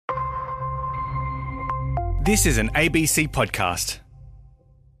This is an ABC podcast.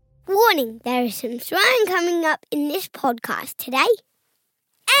 Warning, there is some swearing coming up in this podcast today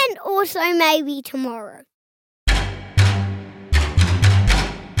and also maybe tomorrow.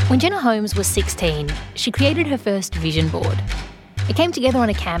 When Jenna Holmes was 16, she created her first vision board. It came together on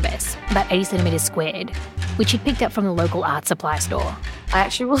a canvas, about 80 centimetres squared, which she'd picked up from the local art supply store. I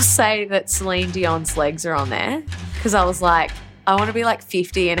actually will say that Celine Dion's legs are on there because I was like, I want to be like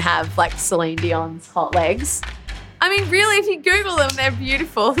 50 and have like Celine Dion's hot legs. I mean, really, if you Google them, they're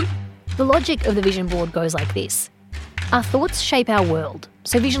beautiful. The logic of the vision board goes like this. Our thoughts shape our world,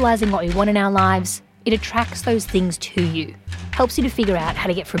 so visualising what we want in our lives, it attracts those things to you, helps you to figure out how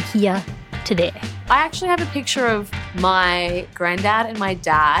to get from here to there. I actually have a picture of my granddad and my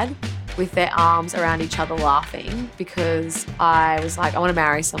dad with their arms around each other laughing because I was like, I want to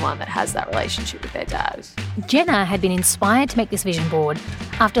marry someone that has that relationship with their dad. Jenna had been inspired to make this vision board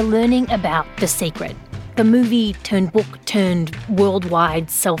after learning about The Secret, the movie turned book turned worldwide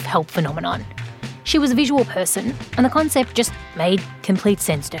self-help phenomenon. She was a visual person and the concept just made complete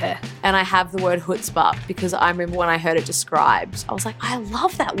sense to her. And I have the word chutzpah because I remember when I heard it described, I was like, I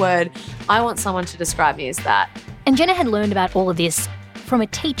love that word. I want someone to describe me as that. And Jenna had learned about all of this from a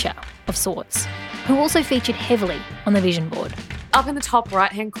teacher of sorts, who also featured heavily on the vision board. Up in the top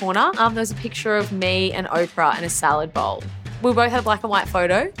right-hand corner, there's a picture of me and Oprah in a salad bowl. We both had a black and white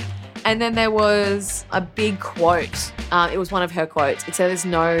photo. And then there was a big quote. It was one of her quotes. It said, there's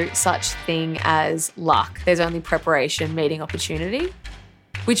no such thing as luck. There's only preparation meeting opportunity,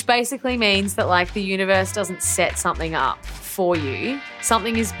 which basically means that like the universe doesn't set something up for you.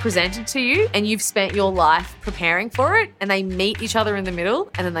 Something is presented to you and you've spent your life preparing for it and they meet each other in the middle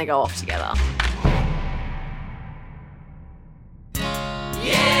and then they go off together.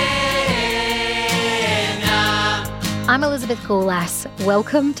 I'm Elizabeth Coolass.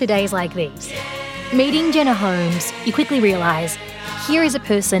 Welcome to Days Like These. Meeting Jenna Holmes, you quickly realise here is a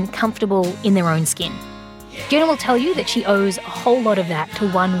person comfortable in their own skin. Jenna will tell you that she owes a whole lot of that to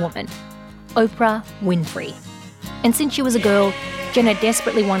one woman, Oprah Winfrey. And since she was a girl, Jenna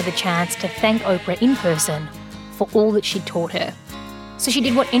desperately wanted the chance to thank Oprah in person for all that she'd taught her. So she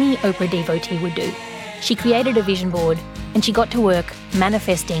did what any Oprah devotee would do. She created a vision board and she got to work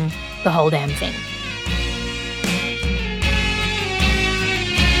manifesting the whole damn thing.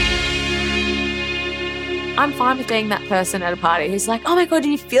 I'm fine with being that person at a party who's like, oh my God, do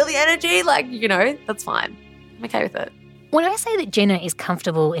you feel the energy? Like, you know, that's fine. I'm okay with it. When I say that Jenna is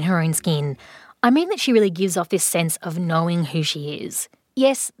comfortable in her own skin, I mean that she really gives off this sense of knowing who she is.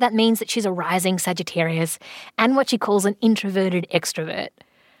 Yes, that means that she's a rising Sagittarius and what she calls an introverted extrovert.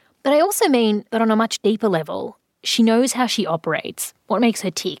 But I also mean that on a much deeper level, she knows how she operates, what makes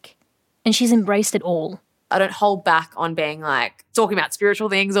her tick, and she's embraced it all. I don't hold back on being like talking about spiritual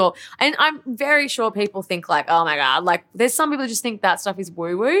things and I'm very sure people think like, oh my God, like there's some people who just think that stuff is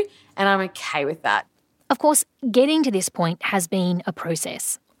woo-woo and I'm okay with that. Of course, getting to this point has been a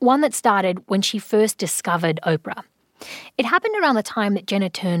process, one that started when she first discovered Oprah. It happened around the time that Jenna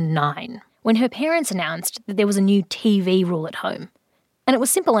turned 9, when her parents announced that there was a new TV rule at home. And it was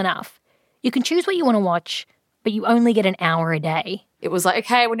simple enough. You can choose what you want to watch, but you only get an hour a day. It was like,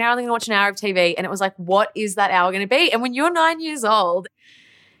 okay, we're now only going to watch an hour of TV. And it was like, what is that hour going to be? And when you're 9 years old,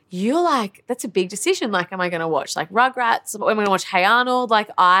 you're like, that's a big decision. Like, am I going to watch like Rugrats? Am I going to watch Hey Arnold? Like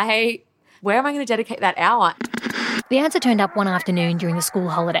where am I going to dedicate that hour? The answer turned up one afternoon during the school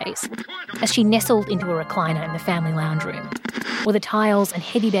holidays as she nestled into a recliner in the family lounge room, where the tiles and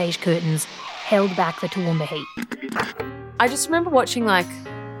heavy beige curtains held back the Toowoomba heat. I just remember watching like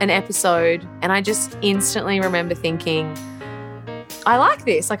an episode and I just instantly remember thinking, I like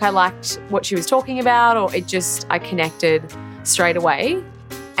this. Like I liked what she was talking about I connected straight away.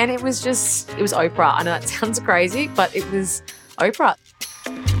 And it was Oprah. I know that sounds crazy, but it was Oprah.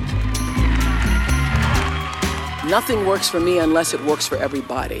 Nothing works for me unless it works for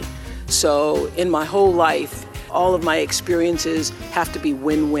everybody. So in my whole life, all of my experiences have to be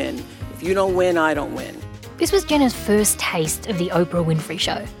win-win. If you don't win, I don't win. This was Jenna's first taste of the Oprah Winfrey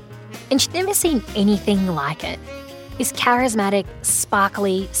Show. And she'd never seen anything like it. This charismatic,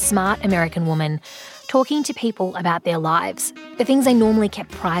 sparkly, smart American woman talking to people about their lives, the things they normally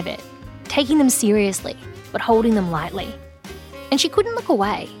kept private, taking them seriously, but holding them lightly. And she couldn't look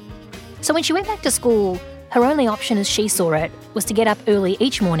away. So when she went back to school, her only option as she saw it was to get up early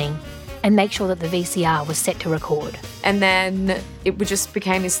each morning and make sure that the VCR was set to record. And then it just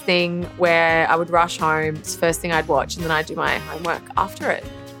became this thing where I would rush home, it's the first thing I'd watch, and then I'd do my homework after it.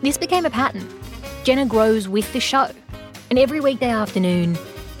 This became a pattern. Jenna grows with the show. And every weekday afternoon,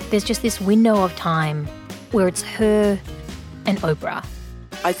 there's just this window of time where it's her and Oprah.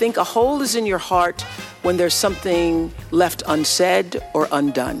 I think a hole is in your heart when there's something left unsaid or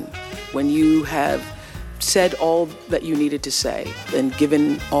undone, when you have said all that you needed to say and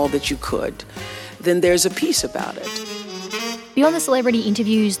given all that you could, then there's a peace about it. Beyond the celebrity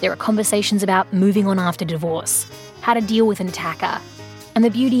interviews, there are conversations about moving on after divorce, how to deal with an attacker, and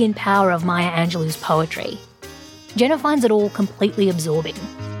the beauty and power of Maya Angelou's poetry. Jenna finds it all completely absorbing.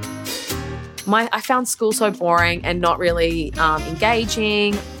 I found school so boring and not really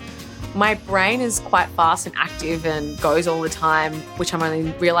engaging. My brain is quite fast and active and goes all the time, which I'm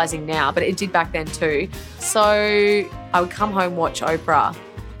only realising now, but it did back then too. So I would come home, watch Oprah,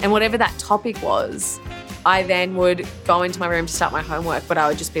 and whatever that topic was, I then would go into my room to start my homework, but I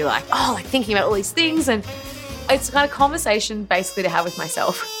would just be like, thinking about all these things, and it's kind of conversation basically to have with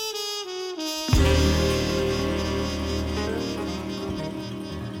myself.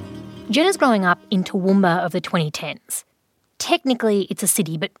 Jenna's growing up in Toowoomba of the 2010s. Technically, it's a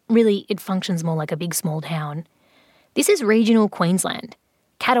city, but really it functions more like a big small town. This is regional Queensland.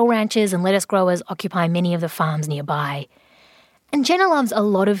 Cattle ranchers and lettuce growers occupy many of the farms nearby. And Jenna loves a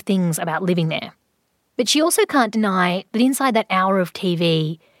lot of things about living there. But she also can't deny that inside that hour of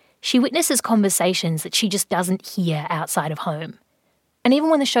TV, she witnesses conversations that she just doesn't hear outside of home. And even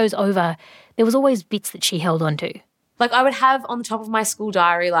when the show's over, there was always bits that she held onto. Like I would have on the top of my school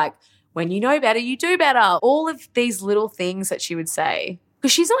diary, like, when you know better, you do better. All of these little things that she would say.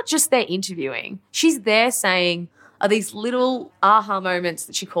 Because she's not just there interviewing. She's there saying, are these little aha moments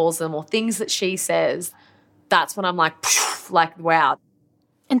that she calls them or things that she says. That's when I'm like, wow.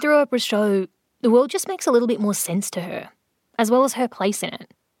 And through Oprah's show, the world just makes a little bit more sense to her, as well as her place in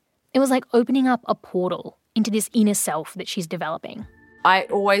it. It was like opening up a portal into this inner self that she's developing. I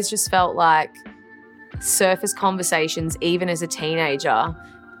always just felt like surface conversations, even as a teenager,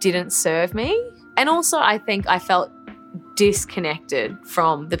 didn't serve me. And also I think I felt disconnected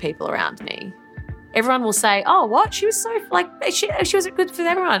from the people around me. Everyone will say, oh, what? She was so, she was good for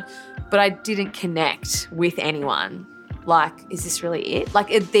everyone. But I didn't connect with anyone. Like, is this really it?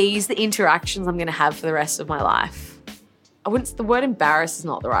 Like, are these the interactions I'm going to have for the rest of my life? The word embarrassed is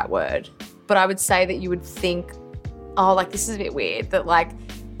not the right word. But I would say that you would think, this is a bit weird. That,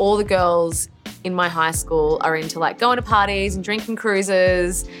 all the girls in my high school are into, going to parties and drinking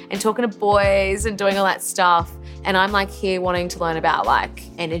cruises and talking to boys and doing all that stuff. And I'm, here wanting to learn about,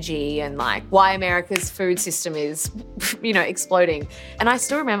 energy and, why America's food system is, exploding. And I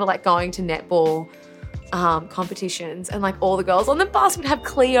still remember, going to netball competitions and, all the girls on the bus would have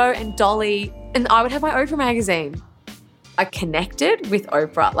Cleo and Dolly and I would have my Oprah magazine. I connected with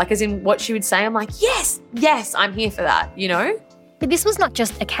Oprah, as in what she would say. I'm like, yes, I'm here for that, But this was not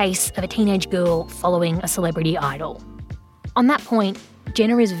just a case of a teenage girl following a celebrity idol. On that point,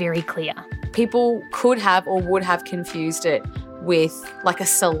 Jenna is very clear. People could have or would have confused it with a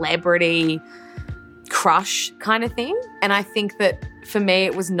celebrity crush kind of thing. And I think that for me,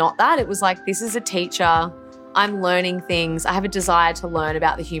 it was not that. It was this is a teacher. I'm learning things. I have a desire to learn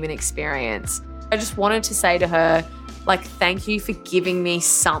about the human experience. I just wanted to say to her, thank you for giving me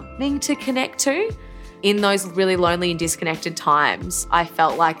something to connect to. In those really lonely and disconnected times, I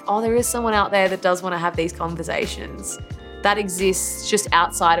felt there is someone out there that does want to have these conversations. That exists just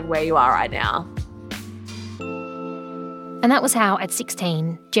outside of where you are right now. And that was how, at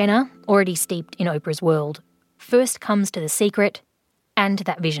 16, Jenna, already steeped in Oprah's world, first comes to The Secret and to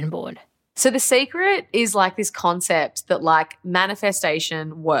that vision board. So The Secret is this concept that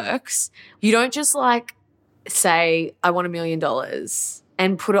manifestation works. You don't just say, I want $1 million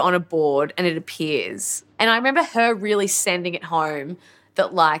and put it on a board and it appears. And I remember her really sending it home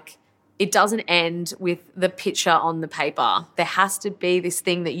that it doesn't end with the picture on the paper. There has to be this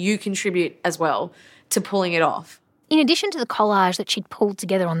thing that you contribute as well to pulling it off. In addition to the collage that she'd pulled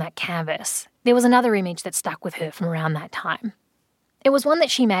together on that canvas, there was another image that stuck with her from around that time. It was one that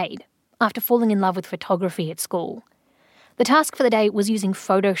she made after falling in love with photography at school. The task for the day was using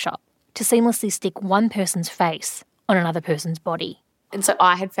Photoshop to seamlessly stick one person's face on another person's body. And so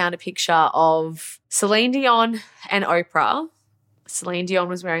I had found a picture of Celine Dion and Oprah. Celine Dion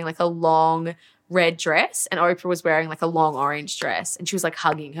was wearing a long red dress and Oprah was wearing a long orange dress and she was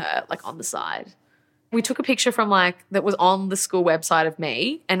hugging her on the side. We took a picture from that was on the school website of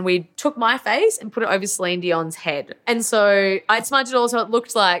me and we took my face and put it over Celine Dion's head. And so I'd smudged it all so it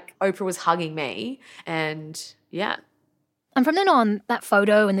looked like Oprah was hugging me and yeah. And from then on, that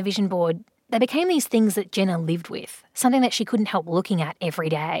photo and the vision board, they became these things that Jenna lived with, something that she couldn't help looking at every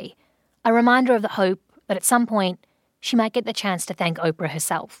day. A reminder of the hope that at some point she might get the chance to thank Oprah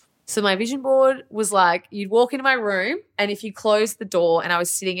herself. So my vision board was you'd walk into my room and if you closed the door and I was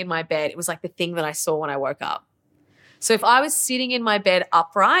sitting in my bed, it was the thing that I saw when I woke up. So if I was sitting in my bed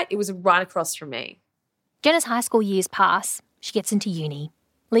upright, it was right across from me. Jenna's high school years pass, she gets into uni,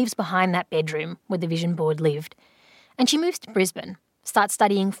 leaves behind that bedroom where the vision board lived, and she moves to Brisbane, starts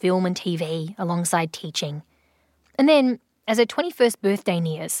studying film and TV alongside teaching. And then, as her 21st birthday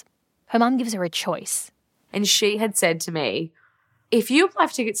nears, her mum gives her a choice. And she had said to me, if you apply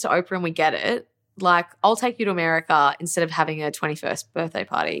for tickets to Oprah and we get it, like, I'll take you to America instead of having a 21st birthday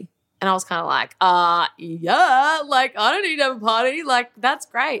party. And I was kind of like, yeah, like, I don't need to have a party. Like, that's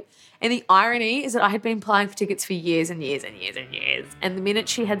great. And the irony is that I had been applying for tickets for years and years and years and years. And the minute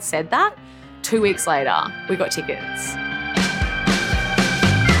she had said that, 2 weeks later, we got tickets.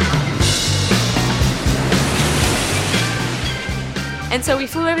 And so we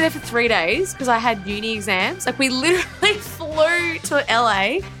flew over there for 3 days because I had uni exams. Like, we literally flew to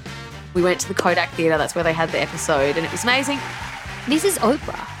LA. We went to the Kodak Theatre. That's where they had the episode, and it was amazing. This is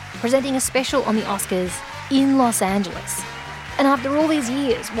Oprah presenting a special on the Oscars in Los Angeles. And after all these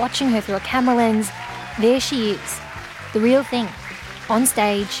years, watching her through a camera lens, there she is, the real thing, on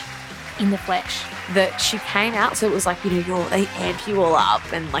stage, in the flesh. That she came out, so it was like, they amp you all up,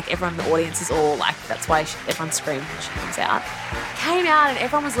 and like everyone in the audience is all like, that's why everyone screams when she comes out. Came out and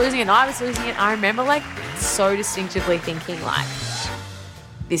everyone was losing it, and I was losing it. I remember like so distinctively thinking like,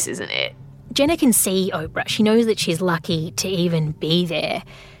 this isn't it. Jenna can see Oprah. She knows that she's lucky to even be there.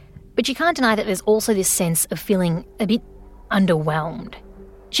 But she can't deny that there's also this sense of feeling a bit underwhelmed.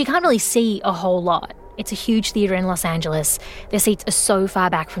 She can't really see a whole lot. It's a huge theatre in Los Angeles. Their seats are so far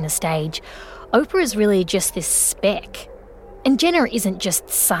back from the stage. Oprah is really just this speck. And Jenna isn't just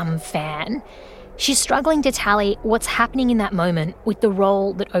some fan. She's struggling to tally what's happening in that moment with the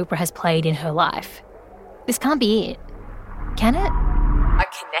role that Oprah has played in her life. This can't be it. Can it? I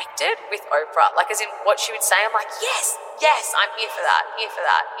connected with Oprah, like as in what she would say. I'm like, yes, I'm here for that, here for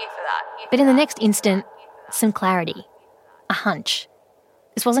that, here for that. But in the next instant, some clarity, a hunch.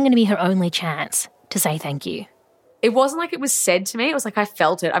 This wasn't going to be her only chance to say thank you. It wasn't like it was said to me. It was like I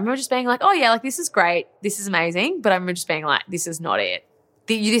felt it. I remember just being like, oh yeah, like this is great, this is amazing. But I remember just being like, this is not it.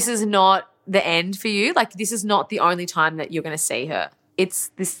 This is not the end for you. Like this is not the only time that you're going to see her.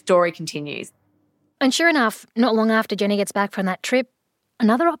 This story continues. And sure enough, not long after Jenna gets back from that trip,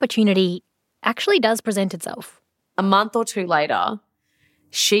 another opportunity actually does present itself. A month or two later,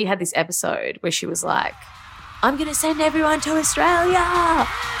 she had this episode where she was like, I'm going to send everyone to Australia.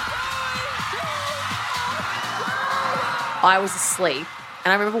 I was asleep,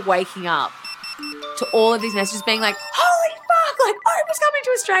 and I remember waking up to all of these messages being like, holy fuck, like Oprah's coming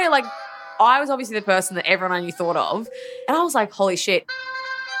to Australia. Like I was obviously the person that everyone I knew thought of. And I was like, holy shit.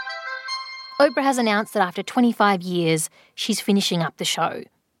 Oprah has announced that after 25 years, she's finishing up the show,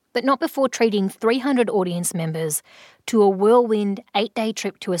 but not before treating 300 audience members to a whirlwind 8-day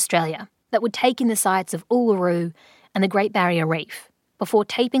trip to Australia that would take in the sights of Uluru and the Great Barrier Reef before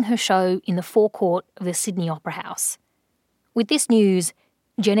taping her show in the forecourt of the Sydney Opera House. With this news,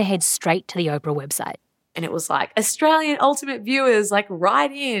 Jenna heads straight to the Oprah website. And it was like, Australian Ultimate viewers, like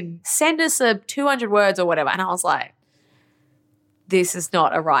write in, send us a 200 words or whatever. And I was like, this is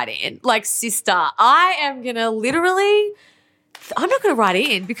not a write in. Like, sister, I am going to literally, I'm not going to write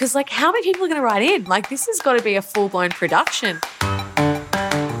in because like how many people are going to write in? Like this has got to be a full-blown production.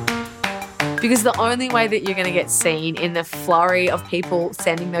 Because the only way that you're going to get seen in the flurry of people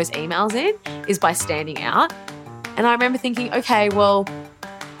sending those emails in is by standing out. And I remember thinking, okay, well,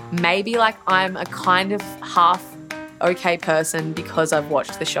 maybe like I'm a kind of half okay person because I've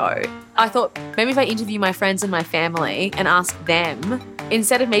watched the show. I thought maybe if I interview my friends and my family and ask them,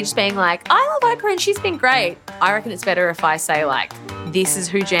 instead of me just being like, I love Oprah and she's been great, I reckon it's better if I say like, this is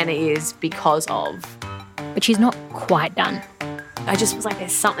who Jenna is because of. But she's not quite done. I just was like,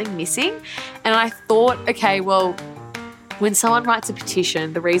 there's something missing. And I thought, okay, well, when someone writes a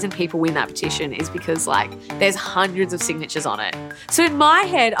petition, the reason people win that petition is because like there's hundreds of signatures on it. So in my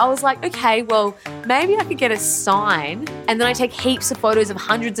head, I was like, okay, well, maybe I could get a sign and then I take heaps of photos of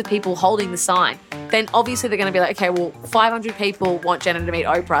hundreds of people holding the sign. Then obviously they're going to be like, okay, well, 500 people want Jenna to meet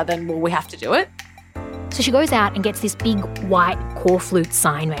Oprah, then well, we have to do it. So she goes out and gets this big white corflute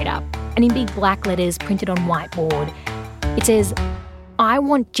sign made up, and in big black letters printed on whiteboard, it says, I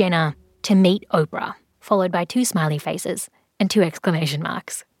want Jenna to meet Oprah, followed by 2 smiley faces and 2 exclamation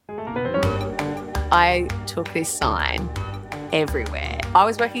marks. I took this sign everywhere. I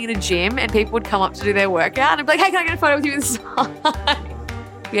was working in a gym and people would come up to do their workout and I'd be like, hey, can I get a photo with you with the sign?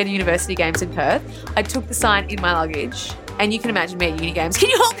 We had university games in Perth. I took the sign in my luggage, and you can imagine me at uni games. Can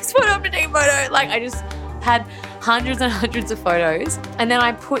you hold this photo up to take a photo? Like I just had hundreds and hundreds of photos. And then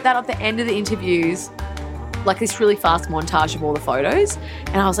I put that at the end of the interviews, like this really fast montage of all the photos.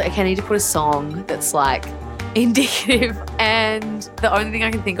 And I was like, okay, I need to put a song that's like indicative. And the only thing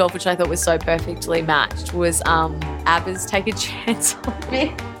I can think of, which I thought was so perfectly matched, was ABBA's Take a Chance on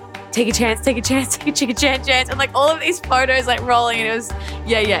Me. Take a chance, take a chance, take a chicken chance. And like all of these photos like rolling, and it was,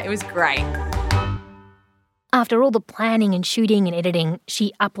 it was great. After all the planning and shooting and editing,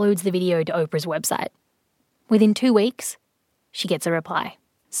 she uploads the video to Oprah's website. Within 2 weeks, she gets a reply.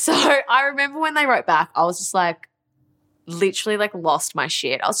 So I remember when they wrote back, I was just like, literally like lost my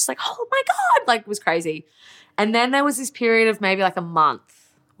shit. I was just like, oh my God, like it was crazy. And then there was this period of maybe like a month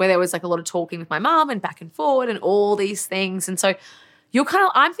where there was like a lot of talking with my mum and back and forward and all these things. And so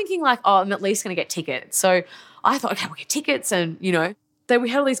I'm thinking like, oh, I'm at least going to get tickets. So I thought, okay, we'll get tickets. And, we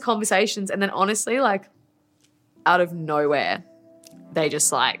had all these conversations. And then honestly, like out of nowhere, they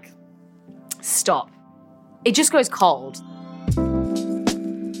just like stop. It just goes cold.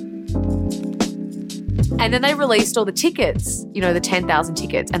 And then they released all the tickets, the 10,000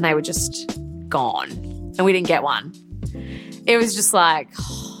 tickets, and they were just gone. And we didn't get one. It was just like,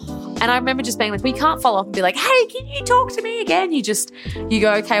 and I remember just being like, we can't follow up and be like, hey, can you talk to me again? You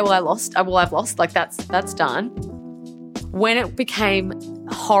go, okay, well, I've lost. Like that's done. When it became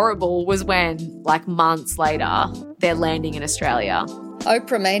horrible was when, like months later, they're landing in Australia.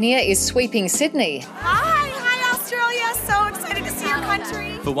 Oprah Mania is sweeping Sydney. Hi, Australia. So excited to see your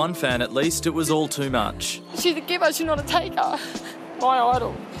country. For one fan at least, it was all too much. She's a giver, she's not a taker. My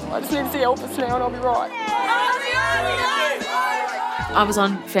idol. I just need to see Elvis now and I'll be right. I was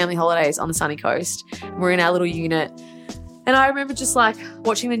on family holidays on the sunny coast. We're in our little unit. And I remember just like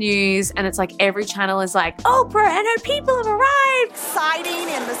watching the news, and it's like every channel is like, Oprah and her people have arrived. Exciting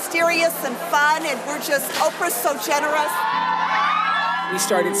and mysterious and fun, and Oprah's so generous. We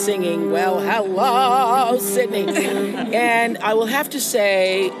started singing, well, hello, Sydney. And I will have to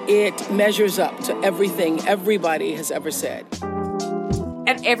say it measures up to everything everybody has ever said.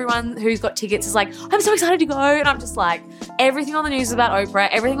 And everyone who's got tickets is like, I'm so excited to go. And I'm just like, everything on the news is about Oprah.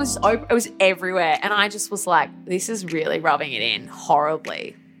 Everything was just Oprah. It was everywhere. And I just was like, this is really rubbing it in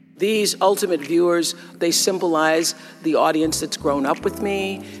horribly. These ultimate viewers, they symbolize the audience that's grown up with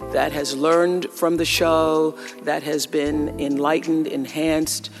me, that has learned from the show, that has been enlightened,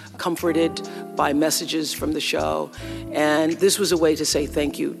 enhanced, comforted by messages from the show. And this was a way to say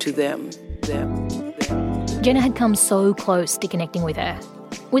thank you to them. Jenna had come so close to connecting with her,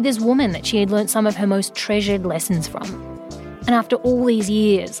 with this woman that she had learnt some of her most treasured lessons from. And after all these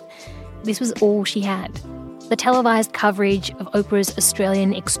years, this was all she had. The televised coverage of Oprah's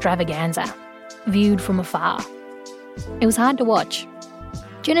Australian extravaganza, viewed from afar. It was hard to watch.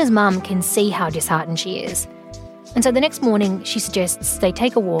 Jenna's mum can see how disheartened she is. And so the next morning, she suggests they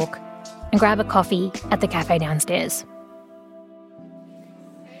take a walk and grab a coffee at the cafe downstairs.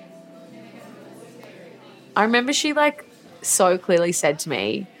 I remember she so clearly said to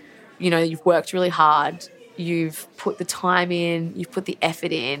me, you've worked really hard, you've put the time in, you've put the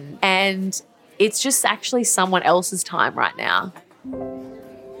effort in, and it's just actually someone else's time right now.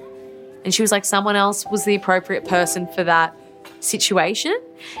 And she was like, someone else was the appropriate person for that situation.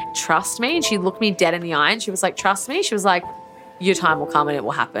 Trust me. And she looked me dead in the eye and she was like, trust me. She was like, your time will come and it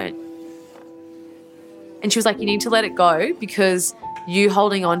will happen. And she was like, you need to let it go because you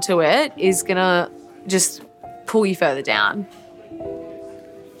holding on to it is going to just pull you further down.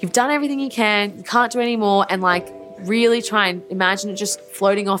 You've done everything you can. You can't do any more. And really try and imagine it just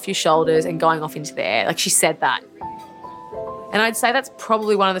floating off your shoulders and going off into the air. She said that. And I'd say that's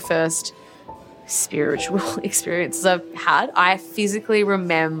probably one of the first spiritual experiences I've had. I physically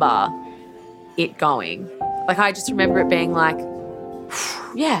remember it going. I just remember it being like,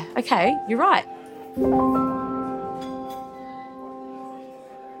 yeah, okay, you're right.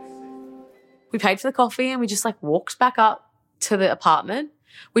 We paid for the coffee and we just walked back up to the apartment,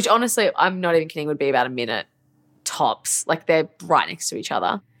 which honestly, I'm not even kidding, would be about a minute tops. They're right next to each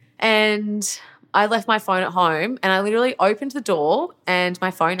other. And I left my phone at home and I literally opened the door and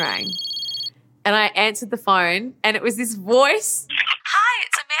my phone rang. And I answered the phone and it was this voice. Hi,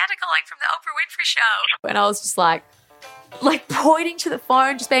 it's Amanda calling from the Oprah Winfrey Show. And I was just pointing to the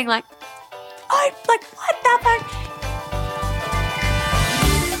phone, just being like, oh, what the fuck?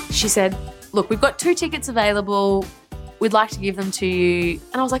 She said, look, we've got 2 tickets available. We'd like to give them to you.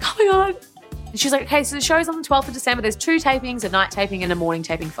 And I was like, oh my God. And she's like, okay, so the show's on the 12th of December. There's 2 tapings, a night taping and a morning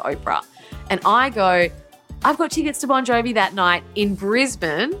taping for Oprah. And I go, I've got tickets to Bon Jovi that night in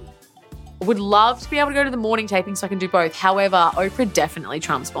Brisbane. Would love to be able to go to the morning taping so I can do both. However, Oprah definitely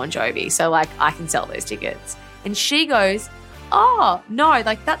trumps Bon Jovi. So I can sell those tickets. And she goes, oh, no,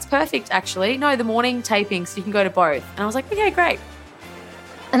 that's perfect actually. No, the morning taping so you can go to both. And I was like, okay, great.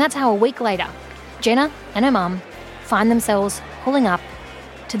 And that's how a week later, Jenna and her mum find themselves pulling up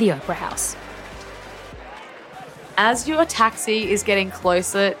to the Oprah house. as your taxi is getting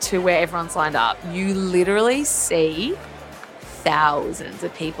closer to where everyone's lined up, you literally see thousands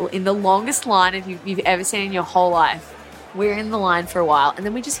of people in the longest line you've ever seen in your whole life. We're in the line for a while, and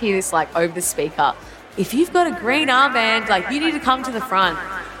then we just hear this like over the speaker, if you've got a green armband, like you need to come to the front.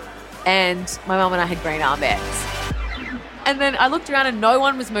 And my mum and I had green armbands. And then I looked around and no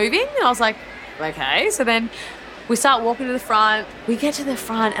one was moving, and I was like, okay. So then we start walking to the front. We get to the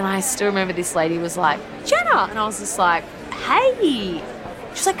front, and I still remember this lady was like, Jenna. And I was just like, hey.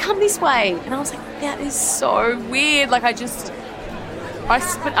 She's like, come this way. And I was like, that is so weird. Like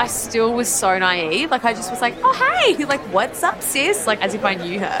but I still was so naive. Like I just was like, oh, hey. Like, what's up, sis? Like as if I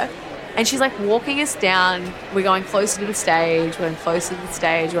knew her. And she's like walking us down. We're going closer to the stage. We're going closer to the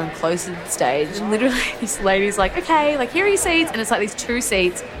stage. We're going closer to the stage. And literally this lady's like, okay, like here are your seats. And it's like these 2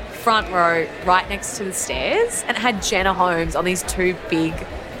 seats, front row, right next to the stairs. And it had Jenna Holmes on these 2 big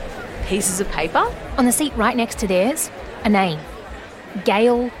pieces of paper. On the seat right next to theirs, a name.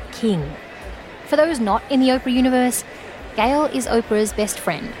 Gayle King. For those not in the Oprah universe, Gayle is Oprah's best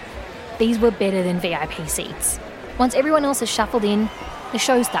friend. These were better than VIP seats. Once everyone else has shuffled in, the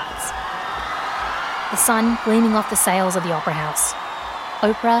show starts. The sun gleaming off the sails of the Opera House.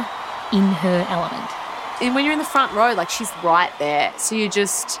 Oprah in her element. And when you're in the front row, like she's right there. So you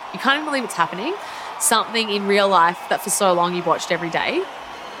can't even believe it's happening. Something in real life that for so long you've watched every day.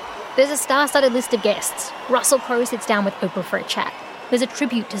 There's a star-studded list of guests. Russell Crowe sits down with Oprah for a chat. There's a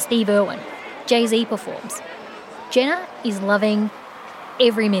tribute to Steve Irwin. Jay-Z performs. Jenna is loving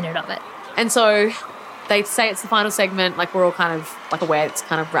every minute of it. And so they say it's the final segment, like we're all kind of like aware it's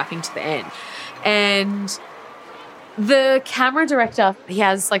kind of wrapping to the end. And the camera director, he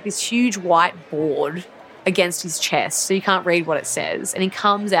has like this huge white board against his chest, so you can't read what it says. And he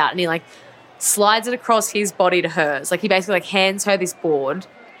comes out and he like slides it across his body to hers. Like he basically like hands her this board.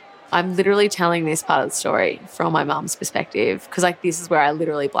 I'm literally telling this part of the story from my mum's perspective because like this is where I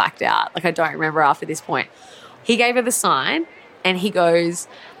literally blacked out. Like I don't remember after this point. He gave her the sign and he goes,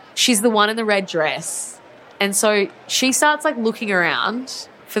 she's the one in the red dress. And so she starts like looking around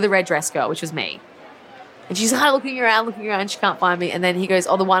for the red dress girl, which was me. And she's kind of looking around, she can't find me. And then he goes,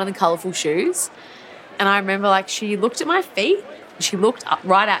 oh, the one in the colourful shoes. And I remember like she looked at my feet, she looked up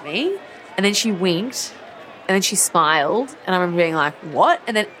right at me, and then she winked, and then she smiled. And I remember being like, what?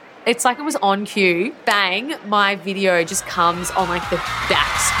 And then it's like it was on cue. Bang, my video just comes on like the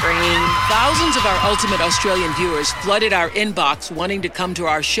back screen. Thousands of our Ultimate Australian viewers flooded our inbox wanting to come to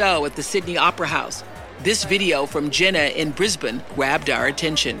our show at the Sydney Opera House. This video from Jenna in Brisbane grabbed our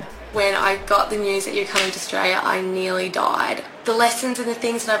attention. When I got the news that you're coming to Australia, I nearly died. The lessons and the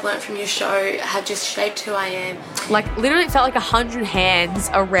things that I've learned from your show have just shaped who I am. Like, literally it felt like 100 hands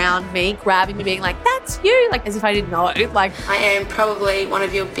around me, grabbing me, being like, that's you, like as if I didn't know it. Like, I am probably one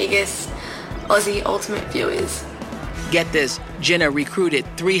of your biggest Aussie Ultimate viewers. Get this, Jenna recruited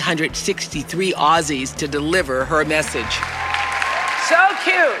 363 Aussies to deliver her message. So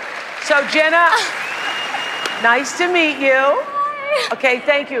cute. So Jenna, nice to meet you. Okay,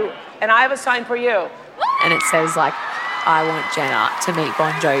 thank you. And I have a sign for you. And it says like, I want Jenna to meet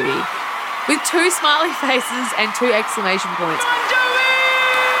Bon Jovi. With 2 smiley faces and 2 exclamation points. Bon Jovi!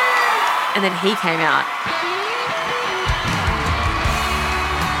 And then he came out.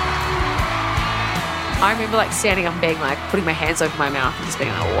 I remember like standing up and being like, putting my hands over my mouth and just being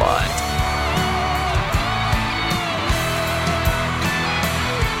like, what?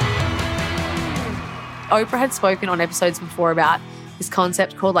 Oprah had spoken on episodes before about this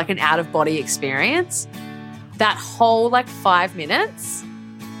concept called like an out-of-body experience. That whole like 5 minutes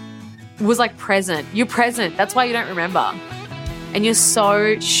was like present. You're present. That's why you don't remember. And you're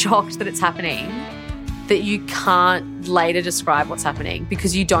so shocked that it's happening that you can't later describe what's happening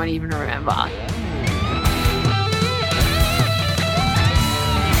because you don't even remember.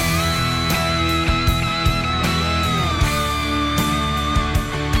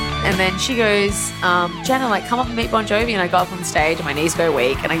 And then she goes, Jenna, like, come up and meet Bon Jovi. And I go up on the stage and my knees go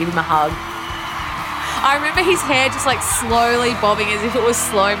weak and I give him a hug. I remember his hair just like slowly bobbing as if it was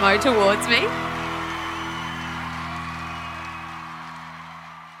slow-mo towards me.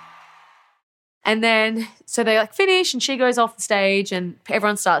 And then, so they like finish and she goes off the stage and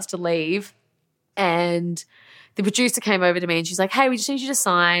everyone starts to leave. And the producer came over to me and she's like, hey, we just need you to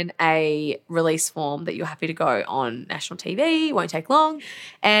sign a release form that you're happy to go on national TV. It won't take long.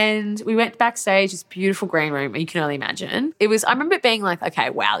 And we went backstage, this beautiful green room, you can only imagine. I remember it being like,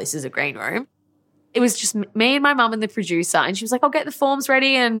 okay, wow, this is a green room. It was just me and my mum and the producer. And she was like, I'll get the forms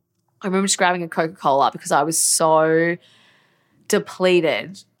ready. And I remember just grabbing a Coca-Cola because I was so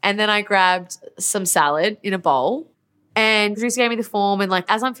depleted. And then I grabbed some salad in a bowl and the producer gave me the form. And like,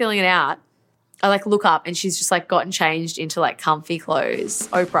 as I'm filling it out, I like look up and she's just like gotten changed into like comfy clothes,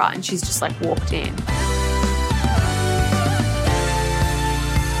 Oprah, and she's just like walked in.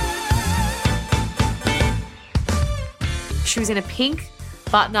 She was in a pink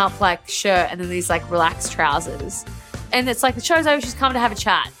button-up like shirt and then these like relaxed trousers. And it's like the show's over, she's come to have a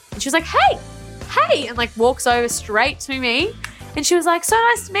chat. And she was like, hey, and like walks over straight to me. And she was like, so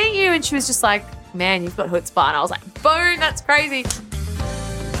nice to meet you. And she was just like, man, you've got chutzpah. And I was like, boom, that's crazy.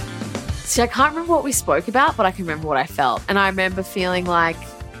 So I can't remember what we spoke about, but I can remember what I felt. And I remember feeling like,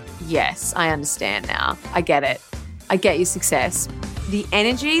 yes, I understand now. I get it. I get your success. The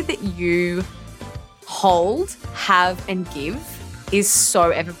energy that you hold, have, and give is so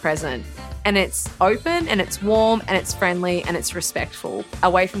ever present. And it's open and it's warm and it's friendly and it's respectful.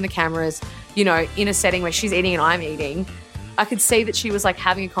 Away from the cameras, you know, in a setting where she's eating and I'm eating, I could see that she was like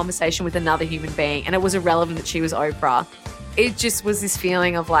having a conversation with another human being and it was irrelevant that she was Oprah. It just was this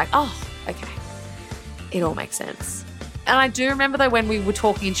feeling of like, oh, okay, it all makes sense. And I do remember though when we were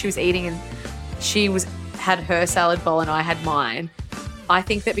talking and she was eating and she had her salad bowl and I had mine, I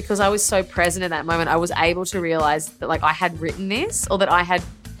think that because I was so present in that moment, I was able to realize that like I had written this or that I had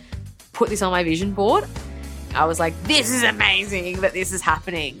put this on my vision board. I was like, this is amazing that this is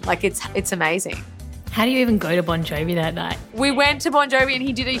happening. Like it's amazing. How do you even go to Bon Jovi that night? We went to Bon Jovi and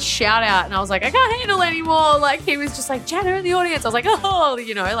he did a shout out and I was like, I can't handle anymore. Like he was just like, Jana in the audience. I was like, oh,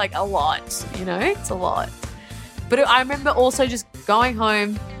 you know, like a lot, you know, it's a lot. But I remember also just going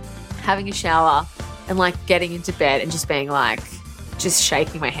home, having a shower and like getting into bed and just being like, just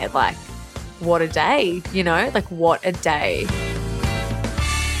shaking my head like, what a day, you know, like what a day.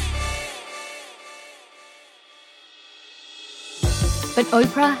 But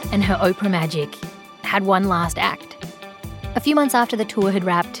Oprah and her Oprah magic had one last act. A few months after the tour had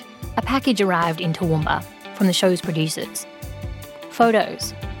wrapped, a package arrived in Toowoomba from the show's producers.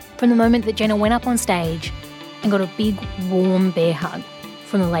 Photos from the moment that Jenna went up on stage and got a big, warm bear hug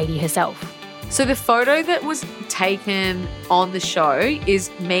from the lady herself. So the photo that was taken on the show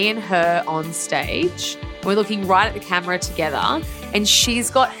is me and her on stage. We're looking right at the camera together and she's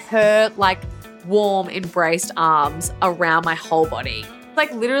got her like warm, embraced arms around my whole body.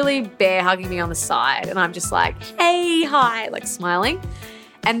 Like literally bear hugging me on the side and I'm just like, hey, hi, like smiling.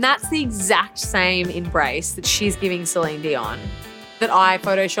 And that's the exact same embrace that she's giving Celine Dion that I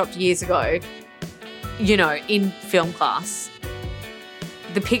photoshopped years ago, you know, in film class.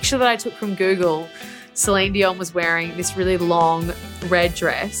 The picture that I took from Google, Celine Dion was wearing this really long red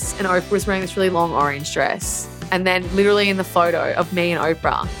dress and Oprah was wearing this really long orange dress. And then literally in the photo of me and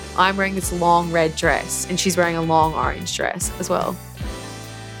Oprah, I'm wearing this long red dress and she's wearing a long orange dress as well.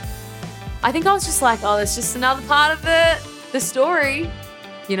 I think I was just like, oh, that's just another part of the story,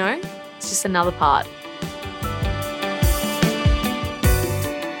 you know? It's just another part.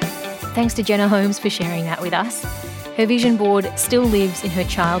 Thanks to Jenna Holmes for sharing that with us. Her vision board still lives in her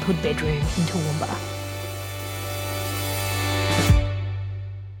childhood bedroom in Toowoomba.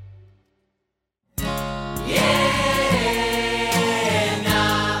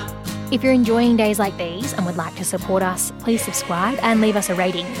 If you're enjoying days like these and would like to support us, please subscribe and leave us a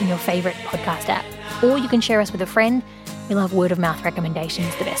rating in your favourite podcast app. Or you can share us with a friend. We love word of mouth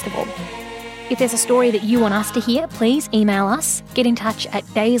recommendations the best of all. If there's a story that you want us to hear, please email us. Get in touch at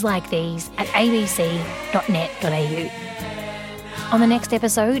dayslikethese@abc.net.au. On the next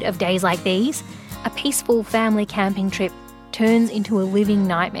episode of Days Like These, a peaceful family camping trip turns into a living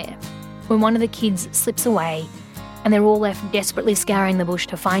nightmare when one of the kids slips away and they're all left desperately scouring the bush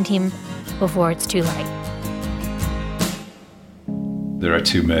to find him before it's too late. There are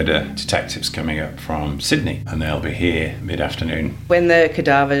 2 murder detectives coming up from Sydney and they'll be here mid-afternoon. When the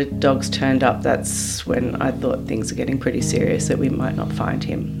cadaver dogs turned up, that's when I thought things are getting pretty serious, that we might not find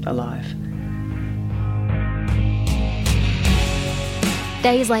him alive.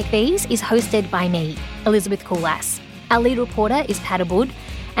 Days Like These is hosted by me, Elizabeth Coulas. Our lead reporter is Pat Aboud,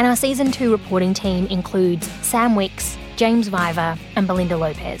 and our Season 2 reporting team includes Sam Wicks, James Viver and Belinda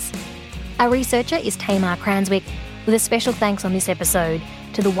Lopez. Our researcher is Tamar Cranswick, with a special thanks on this episode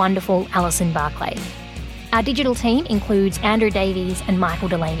to the wonderful Alison Barclay. Our digital team includes Andrew Davies and Michael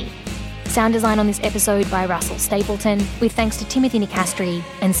Delaney. Sound design on this episode by Russell Stapleton, with thanks to Timothy Nicastri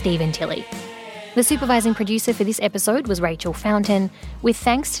and Stephen Tilley. The supervising producer for this episode was Rachel Fountain, with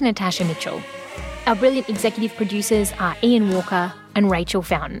thanks to Natasha Mitchell. Our brilliant executive producers are Ian Walker and Rachel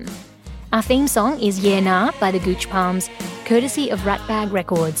Fountain. Our theme song is Yeah Nah by the Gooch Palms, courtesy of Ratbag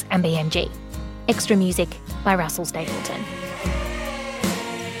Records and BMG. Extra music by Russell Stapleton.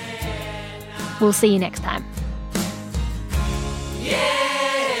 We'll see you next time.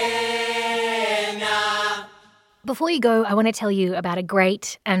 Before you go, I want to tell you about a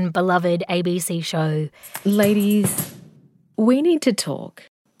great and beloved ABC show. Ladies, we need to talk.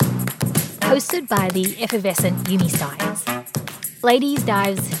 Hosted by the effervescent Yumi Stynes. Ladies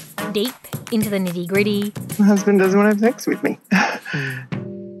dives deep into the nitty-gritty. My husband doesn't want to have sex with me.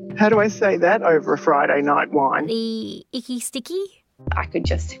 How do I say that over a Friday night wine? The icky sticky. I could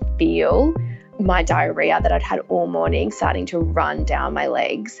just feel my diarrhea that I'd had all morning starting to run down my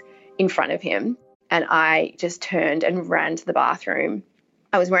legs in front of him. And I just turned and ran to the bathroom.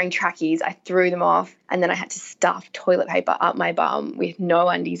 I was wearing trackies. I threw them off, and then I had to stuff toilet paper up my bum with no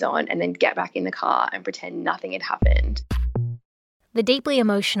undies on and then get back in the car and pretend nothing had happened. The deeply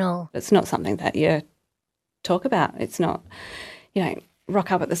emotional. It's not something that you talk about. It's not,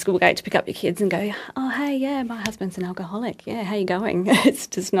 rock up at the school gate to pick up your kids and go, oh, hey, yeah, my husband's an alcoholic. Yeah, how you going? It's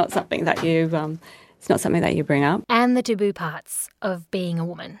just not something that you bring up. And the taboo parts of being a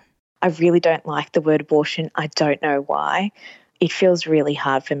woman. I really don't like the word abortion. I don't know why. It feels really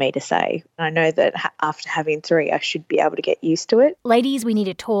hard for me to say. I know that after having 3, I should be able to get used to it. Ladies We Need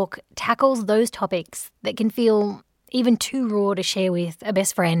to Talk tackles those topics that can feel even too raw to share with a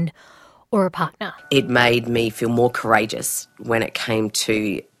best friend or a partner. It made me feel more courageous when it came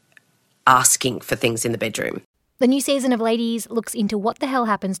to asking for things in the bedroom. The new season of Ladies looks into what the hell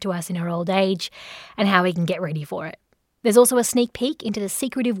happens to us in our old age and how we can get ready for it. There's also a sneak peek into the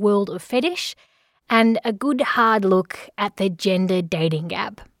secretive world of fetish and a good hard look at the gender dating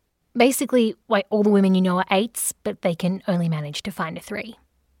gap. Basically, why all the women you know are 8s, but they can only manage to find a 3.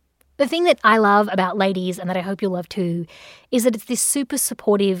 The thing that I love about Ladies, and that I hope you'll love too, is that it's this super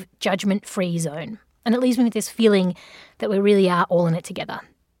supportive, judgment-free zone. And it leaves me with this feeling that we really are all in it together.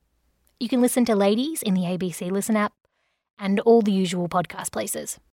 You can listen to Ladies in the ABC Listen app and all the usual podcast places.